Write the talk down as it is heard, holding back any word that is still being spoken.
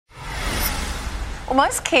Well,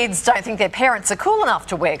 most kids don't think their parents are cool enough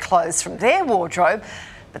to wear clothes from their wardrobe,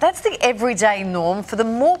 but that's the everyday norm for the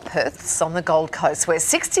Morpeths on the Gold Coast, where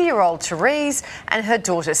 60-year-old Therese and her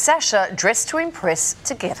daughter Sasha dress to impress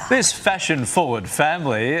together. This fashion-forward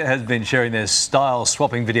family has been sharing their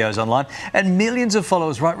style-swapping videos online, and millions of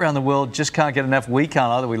followers right around the world just can't get enough. We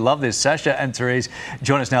can't either. We love this. Sasha and Therese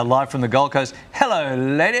join us now live from the Gold Coast. Hello,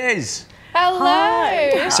 ladies. Hello.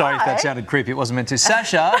 Hi. Sorry if that sounded creepy. It wasn't meant to.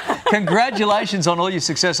 Sasha, congratulations on all your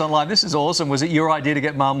success online. This is awesome. Was it your idea to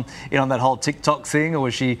get Mum in on that whole TikTok thing, or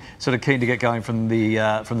was she sort of keen to get going from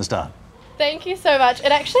the start? Thank you so much.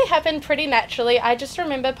 It actually happened pretty naturally. I just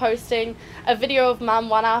remember posting a video of Mum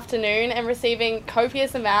one afternoon and receiving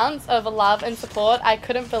copious amounts of love and support. I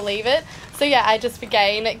couldn't believe it. So yeah, I just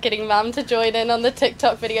began getting Mum to join in on the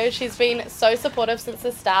TikTok video. She's been so supportive since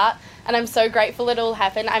the start, and I'm so grateful it all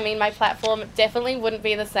happened. I mean, my platform definitely wouldn't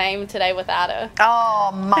be the same today without her. Oh,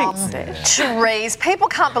 Mum. Therese, people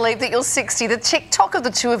can't believe that you're 60. The TikTok of the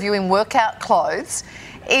two of you in workout clothes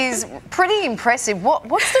is pretty impressive.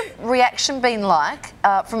 What's the reaction been like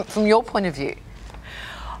from your point of view?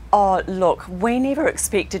 Oh, look, we never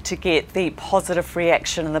expected to get the positive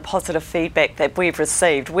reaction and the positive feedback that we've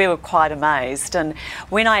received. We were quite amazed. And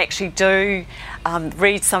when I actually do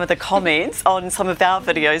read some of the comments on some of our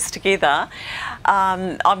videos together,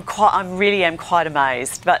 I really am quite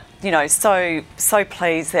amazed. But, you know, so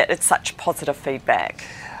pleased that it's such positive feedback.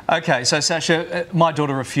 Okay, so Sasha, my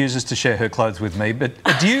daughter refuses to share her clothes with me, but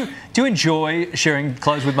do you enjoy sharing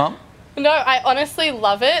clothes with Mum? No, I honestly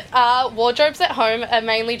love it. Wardrobes at home are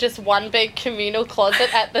mainly just one big communal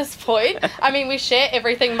closet at this point. I mean, we share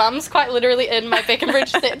everything. Mum's quite literally in my Beckenbridge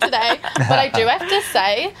set today. But I do have to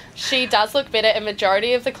say, she does look better in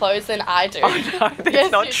majority of the clothes than I do. Oh, no,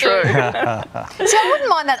 that's not true. See, I wouldn't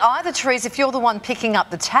mind that either, Therese, if you're the one picking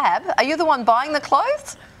up the tab. Are you the one buying the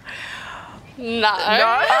clothes? No.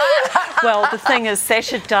 Well, the thing is,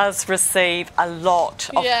 Sasha does receive a lot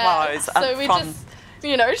of clothes so we just,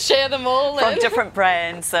 you know, share them all from different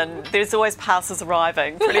brands, and there's always parcels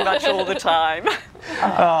arriving pretty much all the time.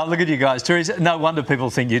 Look at you guys. Therese, no wonder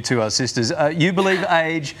people think you two are sisters. You believe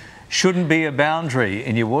age shouldn't be a boundary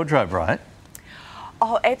in your wardrobe, right?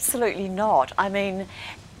 Oh, absolutely not. I mean,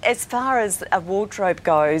 as far as a wardrobe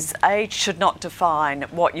goes, age should not define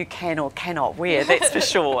what you can or cannot wear, that's for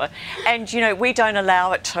sure. And, you know, we don't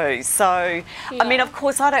allow it to. So, I mean, of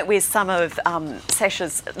course, I don't wear some of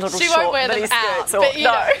Sasha's little she short won't wear mini them skirts. out, but, you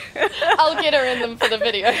know, I'll get her in them for the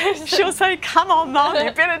video. She'll say, come on, Mum, you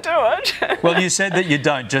better do it. Well, you said that you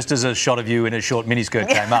don't, just as a shot of you in a short miniskirt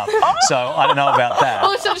came up. So I don't know about that.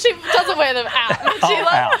 Well, she doesn't wear them out. Okay.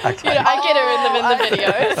 You know, I get her in them in the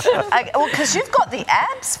videos. Well, because you've got the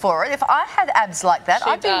abs for it. If I had abs like that,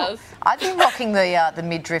 I'd be rocking the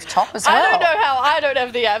midriff top as well. I don't know how I don't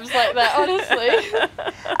have the abs like that, honestly.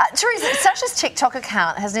 Therese, Sasha's TikTok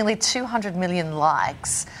account has nearly 200 million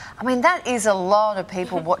likes. I mean, that is a lot of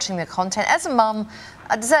people watching the content. As a mum,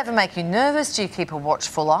 does that ever make you nervous? Do you keep a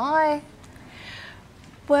watchful eye?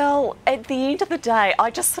 Well, at the end of the day, I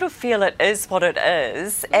just sort of feel it is what it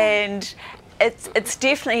is, and it's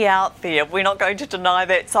definitely out there. We're not going to deny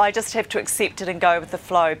that, so I just have to accept it and go with the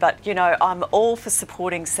flow. But, you know, I'm all for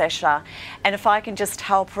supporting Sasha, and if I can just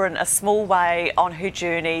help her in a small way on her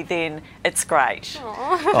journey, then it's great.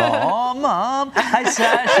 Oh, Mum. Hey,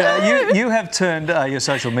 Sasha, you have turned your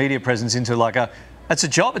social media presence into like it's a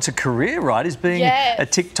job, it's a career, right? Is being a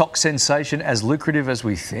TikTok sensation as lucrative as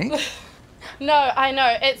we think? No, I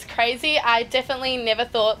know, it's crazy. I definitely never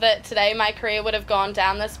thought that today my career would have gone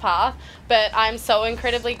down this path, but I'm so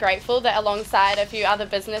incredibly grateful that alongside a few other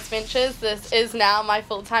business ventures, this is now my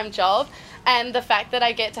full-time job. And the fact that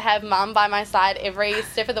I get to have Mum by my side every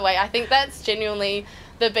step of the way, I think that's genuinely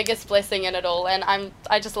the biggest blessing in it all, and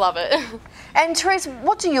I just love it. And Therese,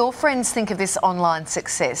 what do your friends think of this online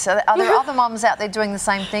success? Are there other mums out there doing the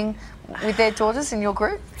same thing with their daughters in your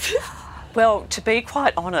group? Well, to be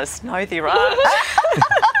quite honest, no, there aren't.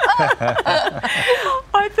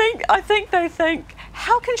 I think they think,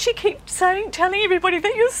 how can she keep telling everybody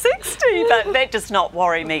that you're 60? But that does not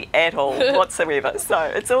worry me at all whatsoever. So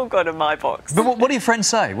it's all good in my books. But what do your friends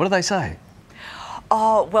say? What do they say?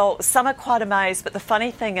 Oh, well, some are quite amazed. But the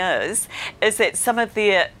funny thing is that some of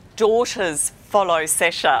their daughters follow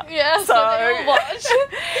Sasha. Yeah, so they all watch.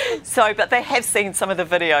 But they have seen some of the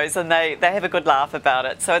videos and they have a good laugh about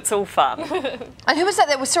it, so it's all fun. And who was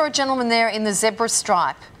that? We saw a gentleman there in the zebra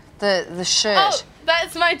stripe, the shirt. Oh,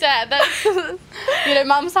 that's my dad. You know,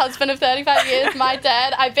 Mum's husband of 35 years, my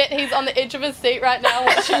dad, I bet he's on the edge of his seat right now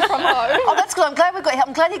watching from home. Oh, that's good.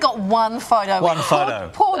 I'm glad he got one photo. One photo.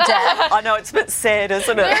 Poor Dad. I know, it's a bit sad,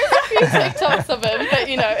 isn't it? There's a few TikToks of him, but,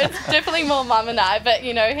 you know, it's definitely more Mum and I. But,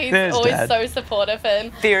 you know, he's There's always Dad. so supportive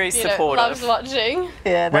and Very you know, supportive. loves watching.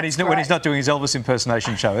 Yeah, When he's not doing his Elvis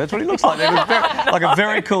impersonation show. That's what he looks like. Like a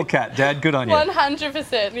very cool cat. Dad, good on you.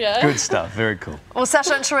 100%, yeah. Good stuff. Very cool. Well,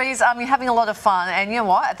 Sasha and Therese, you're having a lot of fun, and you know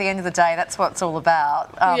what? At the end of the day, that's what it's all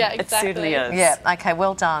about. Yeah, It exactly. certainly is. Yeah. Okay.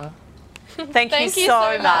 Well done. Thank you Thank you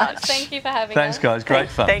so so much. Thank you for having us. Thanks, guys. Great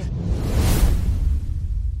fun. Thank